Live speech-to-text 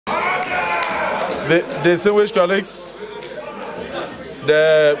Distinguished colleagues,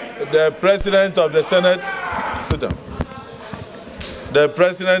 the President of the Senate, sit down. The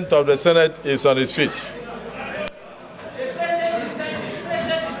President of the Senate is on his feet.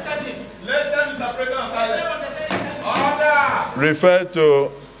 Refer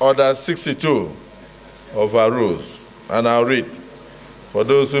to Order 62 of our rules, and I'll read for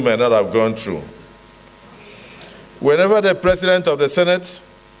those who may not have gone through. Whenever the President of the Senate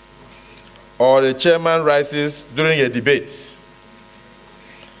or the chairman rises during a debate,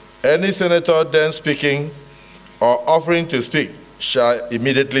 any senator then speaking or offering to speak shall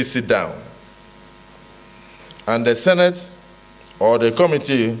immediately sit down, and the Senate or the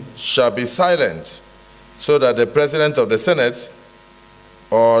committee shall be silent so that the President of the Senate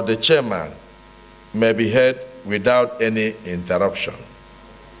or the chairman may be heard without any interruption.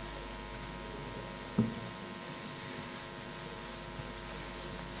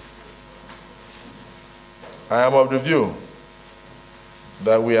 I am of the view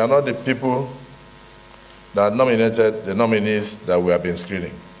that we are not the people that nominated the nominees that we have been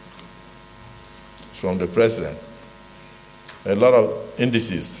screening. From the President, a lot of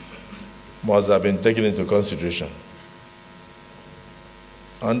indices must have been taken into consideration.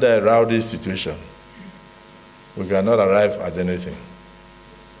 Under a rowdy situation, we cannot arrive at anything.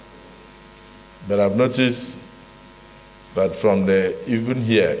 But I've noticed that from even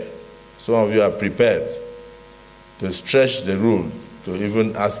here, some of you are prepared to stretch the rule to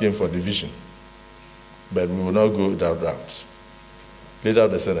even asking for division. But we will not go that route. Leader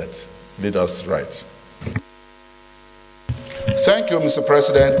of the Senate, lead us right. Thank you, Mr.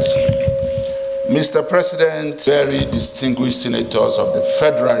 President. Mr. President, very distinguished senators of the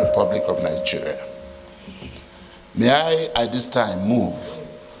Federal Republic of Nigeria, may I at this time move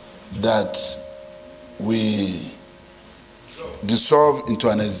that we dissolve into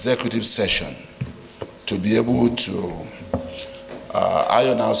an executive session to be able to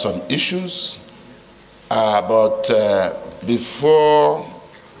iron out some issues. But before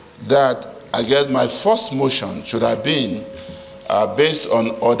that, I guess my first motion should have been based on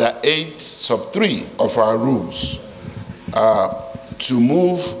Order 8(3) of our rules to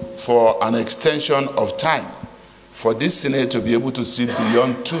move for an extension of time for this Senate to be able to sit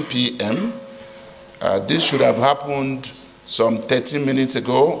beyond 2 p.m. This should have happened some 13 minutes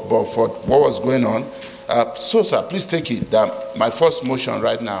ago, but for what was going on. So, sir, please take it that my first motion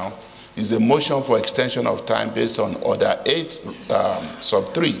right now is a motion for extension of time based on Order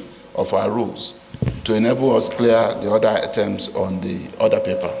 8(3) of our rules to enable us clear the other items on the other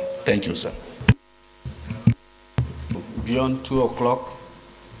paper. Thank you, sir. Beyond 2 o'clock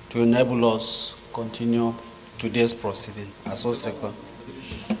to enable us continue today's proceeding. As well, second.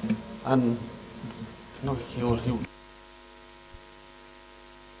 And no, he will.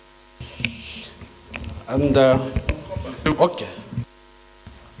 And okay.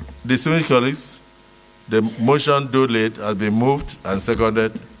 Distinguished colleagues, the motion do late has been moved and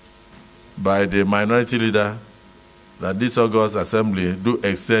seconded by the minority leader that this August Assembly do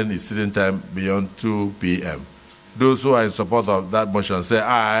extend its sitting time beyond 2 p.m. Those who are in support of that motion say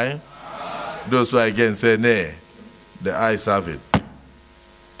aye. Aye. Those who are against say nay. The ayes have it.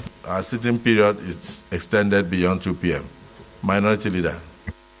 Our sitting period is extended beyond 2 p.m. Minority leader.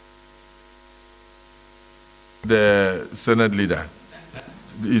 The Senate leader.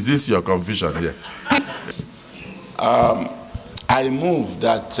 Is this your confusion here? I move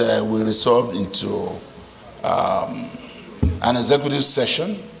that we resolve into an executive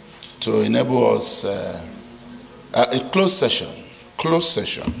session to enable us a closed session,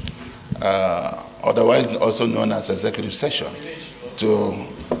 otherwise also known as executive session, to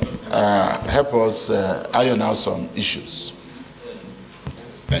help us iron out some issues.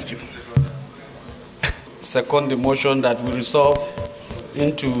 Thank you. Second, the motion that we resolve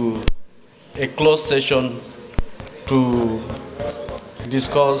into a closed session to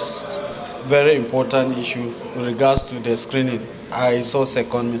discuss very important issue with regards to the screening. I so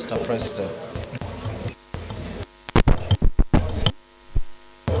second, Mr. President.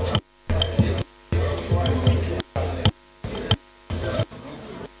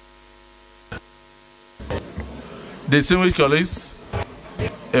 Distinguished colleagues,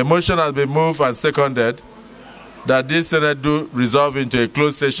 a motion has been moved and seconded that this Senate do resolve into a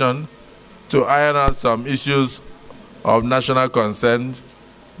closed session to iron out some issues of national concern.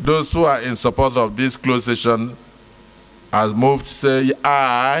 Those who are in support of this closed session as moved say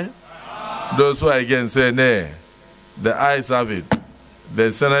aye. Aye. Those who are against say nay. The ayes have it.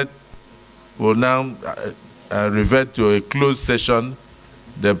 The Senate will now revert to a closed session.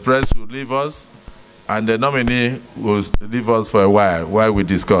 The press will leave us, and the nominee will leave us for a while we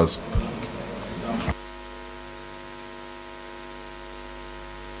discuss.